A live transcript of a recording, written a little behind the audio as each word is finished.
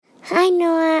Hi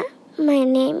Noah, my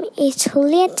name is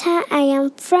Julieta. I am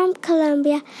from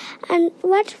Colombia, and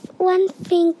one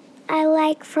thing I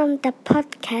like from the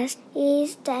podcast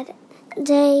is that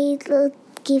they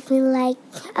give me a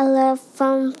lot of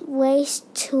fun ways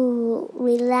to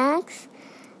relax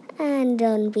and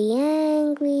don't be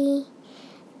angry,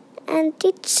 and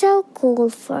it's so cool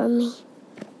for me.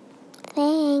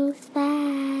 Thanks,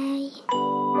 bye.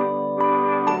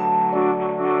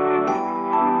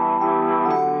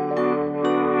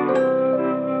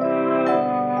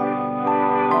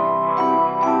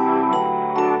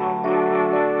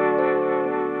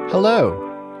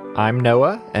 Hello, I'm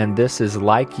Noah, and this is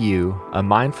Like You, a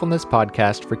mindfulness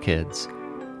podcast for kids.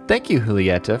 Thank you,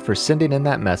 Julieta, for sending in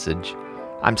that message.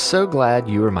 I'm so glad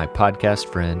you are my podcast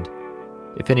friend.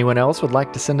 If anyone else would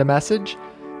like to send a message,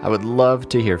 I would love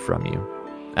to hear from you.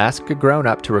 Ask a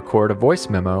grown-up to record a voice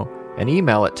memo and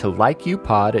email it to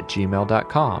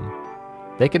likeyoupod@gmail.com.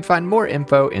 They can find more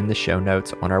info in the show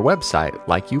notes on our website,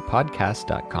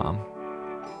 likeyoupodcast.com.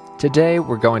 Today,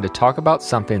 we're going to talk about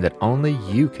something that only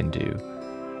you can do,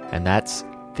 and that's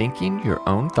thinking your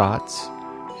own thoughts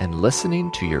and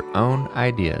listening to your own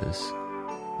ideas.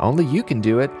 Only you can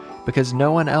do it because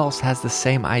no one else has the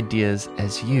same ideas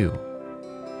as you.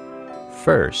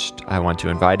 First, I want to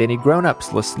invite any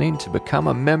grown-ups listening to become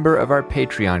a member of our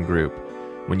Patreon group.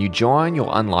 When you join,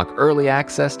 you'll unlock early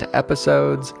access to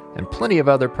episodes and plenty of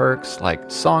other perks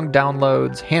like song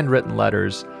downloads, handwritten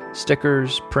letters,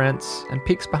 stickers, prints, and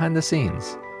peeks behind the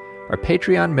scenes. Our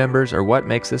Patreon members are what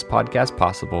makes this podcast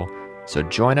possible, so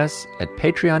join us at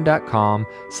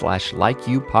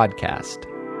patreon.com/likeyoupodcast.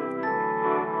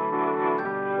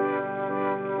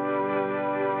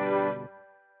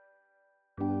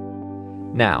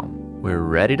 Now, we're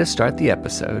ready to start the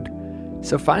episode,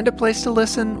 so find a place to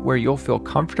listen where you'll feel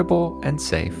comfortable and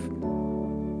safe.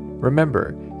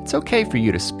 Remember, it's okay for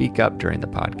you to speak up during the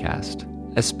podcast,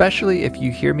 especially if you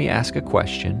hear me ask a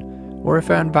question or if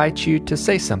I invite you to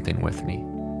say something with me.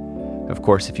 Of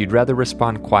course, if you'd rather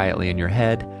respond quietly in your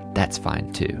head, that's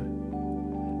fine too.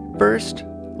 First,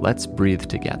 let's breathe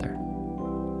together.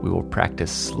 We will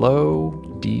practice slow,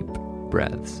 deep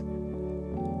breaths.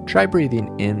 Try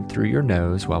breathing in through your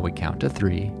nose while we count to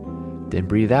 3, then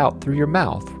breathe out through your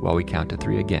mouth while we count to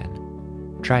 3 again.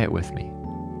 Try it with me.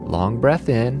 Long breath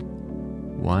in,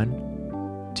 1,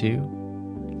 2,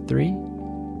 3.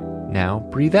 Now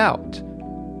breathe out.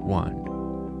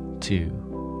 1, 2,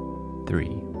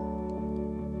 3.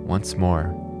 Once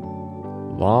more.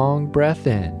 Long breath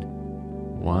in.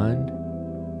 1,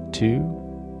 2,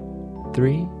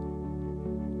 3.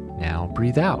 Now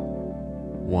breathe out.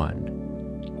 1,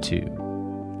 2,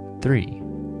 3.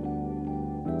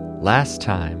 Last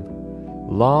time.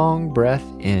 Long breath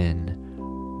in.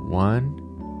 1,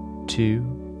 2,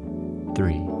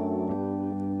 3.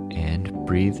 And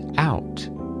breathe out.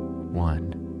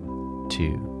 1,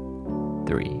 2,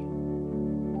 3.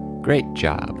 Great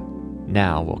job.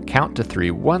 Now we'll count to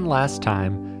 3 one last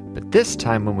time, but this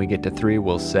time when we get to 3,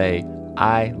 we'll say,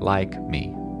 I like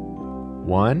me.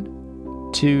 1,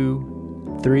 2,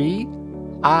 3.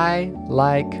 I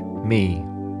like me.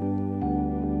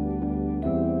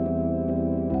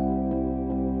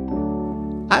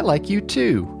 I like you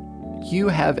too. You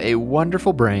have a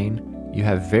wonderful brain, you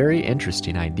have very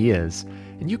interesting ideas,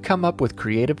 and you come up with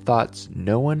creative thoughts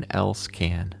no one else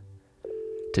can.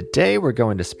 Today we're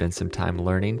going to spend some time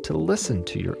learning to listen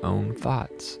to your own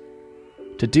thoughts.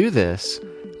 To do this,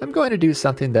 I'm going to do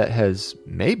something that has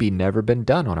maybe never been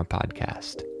done on a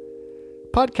podcast.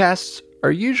 Podcasts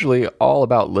are usually all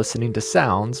about listening to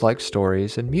sounds like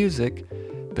stories and music,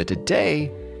 but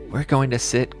today we're going to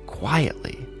sit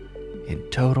quietly in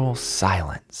total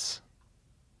silence.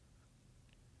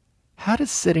 How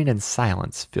does sitting in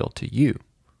silence feel to you?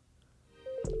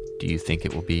 Do you think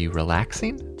it will be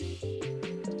relaxing?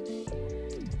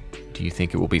 Do you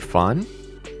think it will be fun?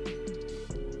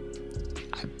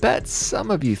 I bet some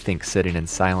of you think sitting in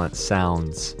silence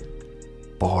sounds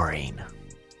boring.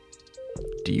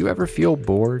 Do you ever feel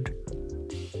bored?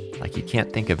 Like you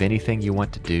can't think of anything you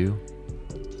want to do?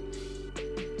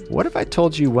 What if I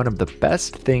told you one of the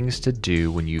best things to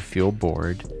do when you feel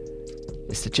bored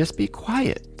is to just be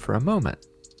quiet for a moment?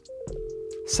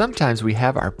 Sometimes we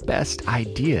have our best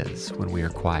ideas when we are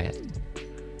quiet.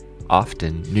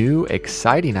 Often, new,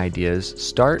 exciting ideas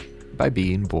start by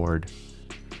being bored.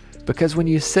 Because when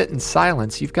you sit in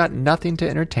silence, you've got nothing to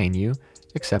entertain you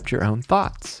except your own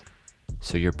thoughts.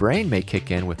 So your brain may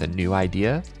kick in with a new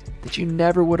idea that you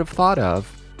never would have thought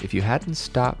of if you hadn't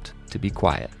stopped to be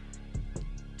quiet.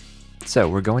 So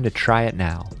we're going to try it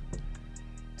now.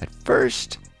 At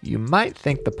first, you might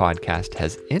think the podcast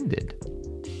has ended,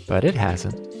 but it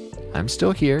hasn't. I'm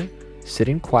still here,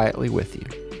 sitting quietly with you.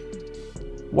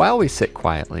 While we sit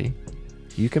quietly,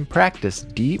 you can practice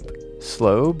deep,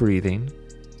 slow breathing,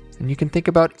 and you can think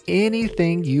about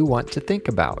anything you want to think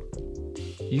about.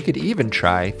 You could even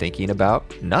try thinking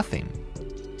about nothing,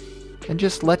 and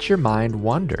just let your mind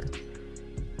wander.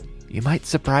 You might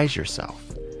surprise yourself.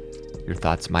 Your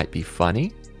thoughts might be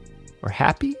funny, or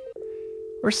happy,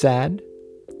 or sad,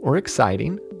 or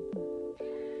exciting.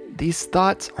 These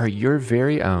thoughts are your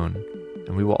very own,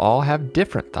 and we will all have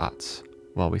different thoughts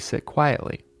while we sit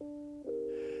quietly.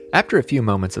 After a few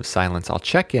moments of silence, I'll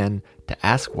check in to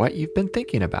ask what you've been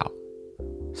thinking about.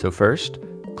 So first,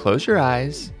 close your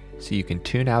eyes so you can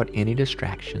tune out any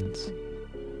distractions.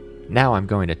 Now I'm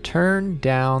going to turn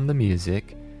down the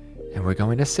music, and we're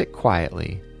going to sit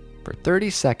quietly for 30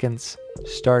 seconds,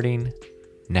 starting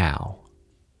now.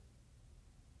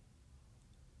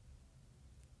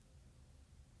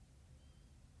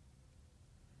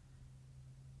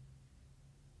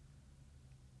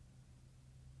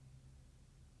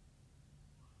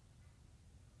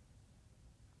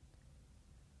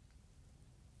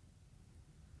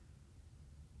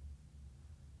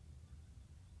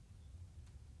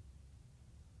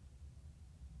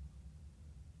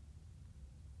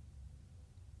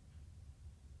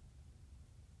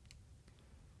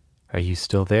 Are you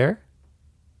still there?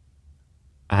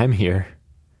 I'm here.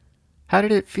 How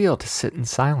did it feel to sit in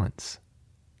silence?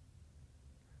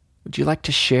 Would you like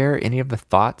to share any of the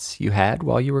thoughts you had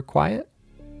while you were quiet?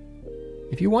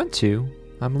 If you want to,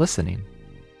 I'm listening.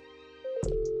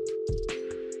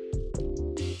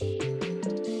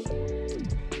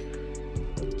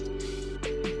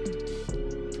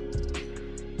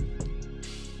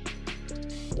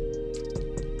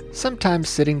 Sometimes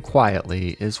sitting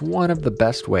quietly is one of the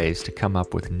best ways to come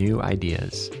up with new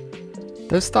ideas.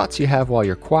 Those thoughts you have while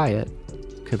you're quiet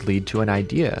could lead to an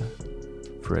idea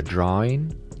for a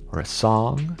drawing, or a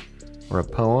song, or a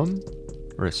poem,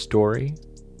 or a story,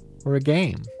 or a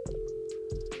game.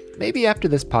 Maybe after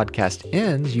this podcast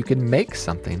ends, you can make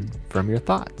something from your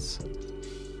thoughts.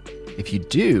 If you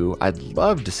do, I'd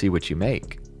love to see what you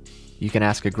make. You can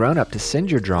ask a grown-up to send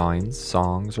your drawings,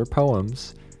 songs, or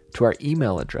poems to our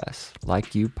email address,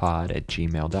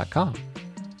 likeyoupod@gmail.com.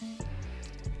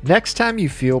 Next time you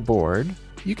feel bored,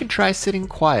 you can try sitting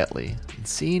quietly and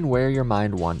seeing where your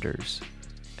mind wanders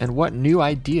and what new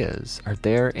ideas are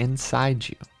there inside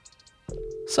you.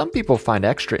 Some people find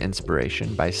extra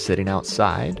inspiration by sitting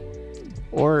outside,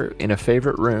 or in a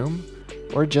favorite room,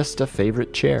 or just a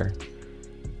favorite chair.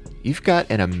 You've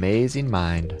got an amazing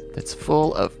mind that's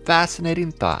full of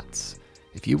fascinating thoughts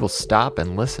if you will stop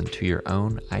and listen to your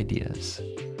own ideas.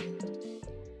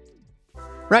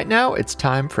 Right now, it's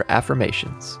time for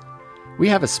affirmations. We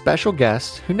have a special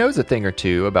guest who knows a thing or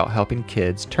two about helping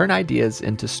kids turn ideas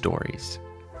into stories.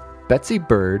 Betsy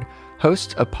Bird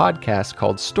hosts a podcast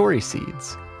called Story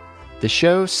Seeds. The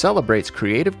show celebrates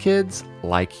creative kids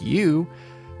like you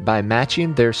by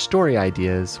matching their story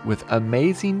ideas with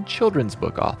amazing children's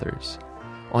book authors.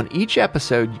 On each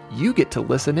episode, you get to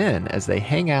listen in as they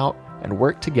hang out and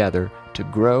work together to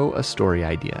grow a story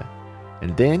idea.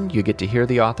 And then you get to hear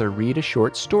the author read a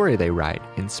short story they write,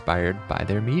 inspired by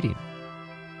their meeting.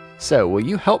 So, will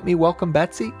you help me welcome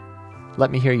Betsy? Let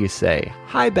me hear you say,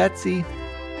 "Hi, Betsy."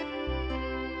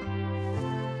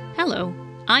 Hello,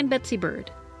 I'm Betsy Bird.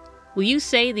 Will you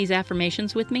say these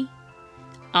affirmations with me?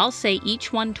 I'll say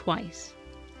each one twice.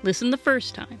 Listen the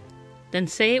first time, then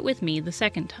say it with me the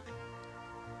second time.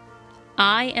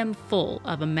 I am full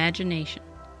of imagination.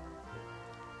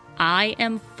 I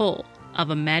am full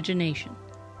of imagination.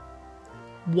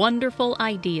 Wonderful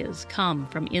ideas come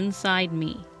from inside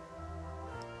me.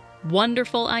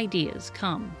 Wonderful ideas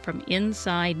come from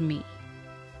inside me.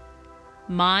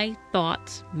 My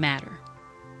thoughts matter.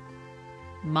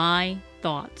 My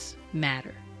thoughts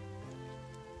matter.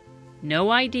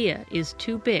 No idea is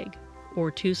too big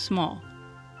or too small.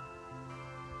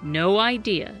 No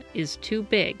idea is too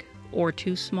big or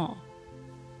too small.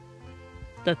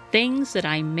 The things that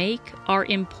I make are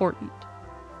important.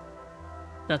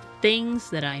 The things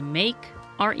that I make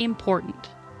are important.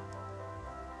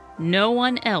 No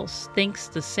one else thinks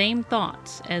the same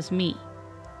thoughts as me.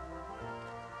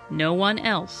 No one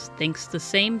else thinks the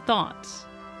same thoughts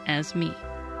as me.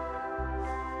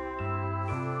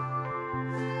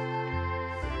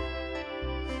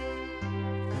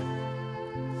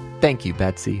 Thank you,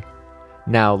 Betsy.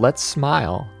 Now let's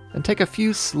smile and take a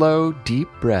few slow, deep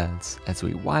breaths as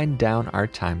we wind down our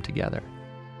time together.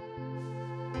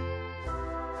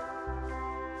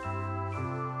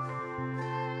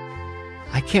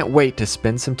 I can't wait to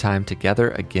spend some time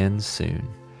together again soon.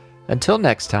 Until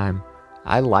next time,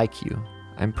 I like you.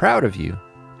 I'm proud of you,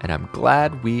 and I'm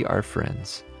glad we are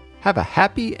friends. Have a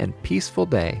happy and peaceful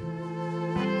day.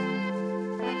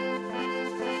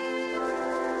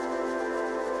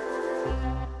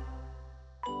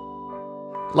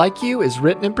 Like You is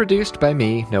written and produced by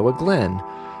me, Noah Glenn.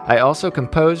 I also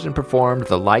composed and performed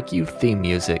the Like You theme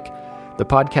music. The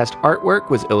podcast artwork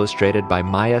was illustrated by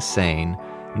Maya Sane.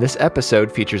 And this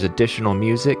episode features additional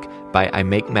music by I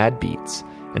Make Mad Beats.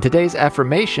 And today's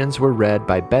affirmations were read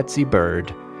by Betsy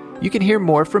Bird. You can hear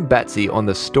more from Betsy on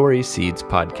the Story Seeds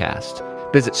podcast.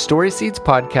 Visit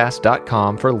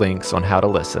storyseedspodcast.com for links on how to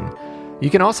listen. You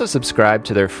can also subscribe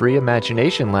to their free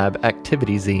Imagination Lab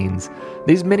activity zines.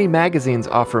 These mini magazines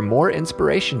offer more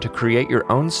inspiration to create your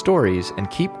own stories and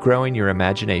keep growing your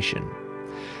imagination.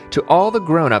 To all the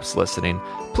grown-ups listening,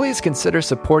 please consider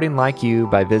supporting Like You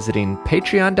by visiting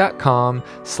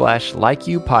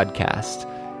patreon.com/likeyoupodcast.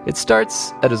 It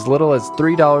starts at as little as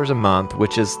 $3 a month,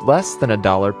 which is less than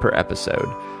 $1 per episode.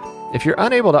 If you're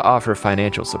unable to offer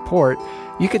financial support,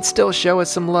 you could still show us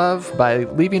some love by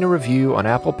leaving a review on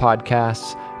Apple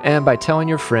Podcasts and by telling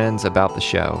your friends about the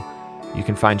show. You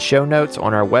can find show notes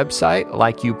on our website,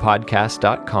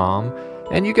 likeyoupodcast.com,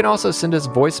 and you can also send us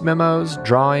voice memos,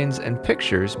 drawings, and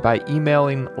pictures by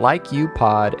emailing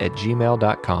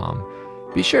likeyoupod@gmail.com.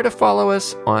 Be sure to follow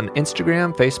us on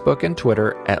Instagram, Facebook, and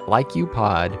Twitter at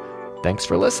LikeYouPod. Thanks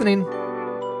for listening.